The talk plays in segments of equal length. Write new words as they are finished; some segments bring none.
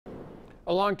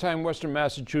A longtime Western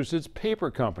Massachusetts paper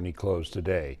company closed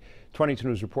today. 22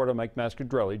 News reporter Mike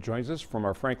Mascadrelli joins us from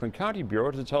our Franklin County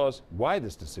Bureau to tell us why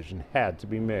this decision had to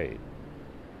be made.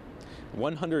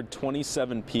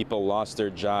 127 people lost their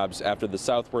jobs after the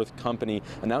Southworth company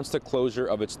announced the closure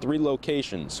of its 3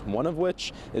 locations, one of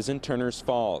which is in Turners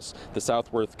Falls. The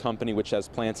Southworth company, which has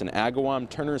plants in Agawam,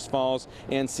 Turners Falls,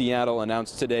 and Seattle,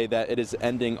 announced today that it is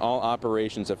ending all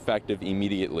operations effective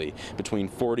immediately. Between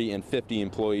 40 and 50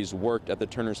 employees worked at the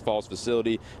Turners Falls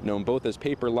facility, known both as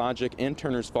Paper Logic and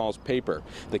Turners Falls Paper.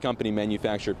 The company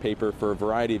manufactured paper for a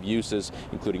variety of uses,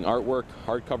 including artwork,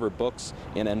 hardcover books,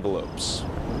 and envelopes.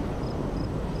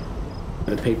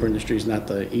 The paper industry is not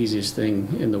the easiest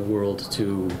thing in the world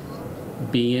to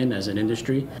be in as an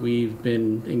industry. We've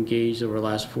been engaged over the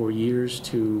last 4 years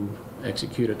to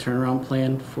execute a turnaround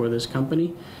plan for this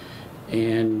company,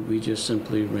 and we just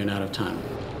simply ran out of time.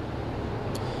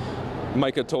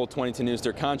 Micah told 22 News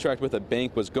their contract with a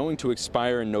bank was going to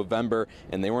expire in November,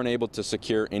 and they weren't able to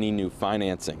secure any new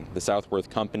financing. The Southworth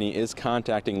company is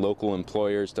contacting local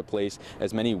employers to place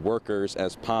as many workers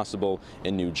as possible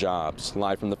in new jobs.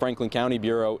 Live from the Franklin County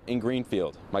Bureau in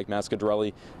Greenfield, Mike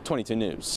Mascadrelli, 22 News.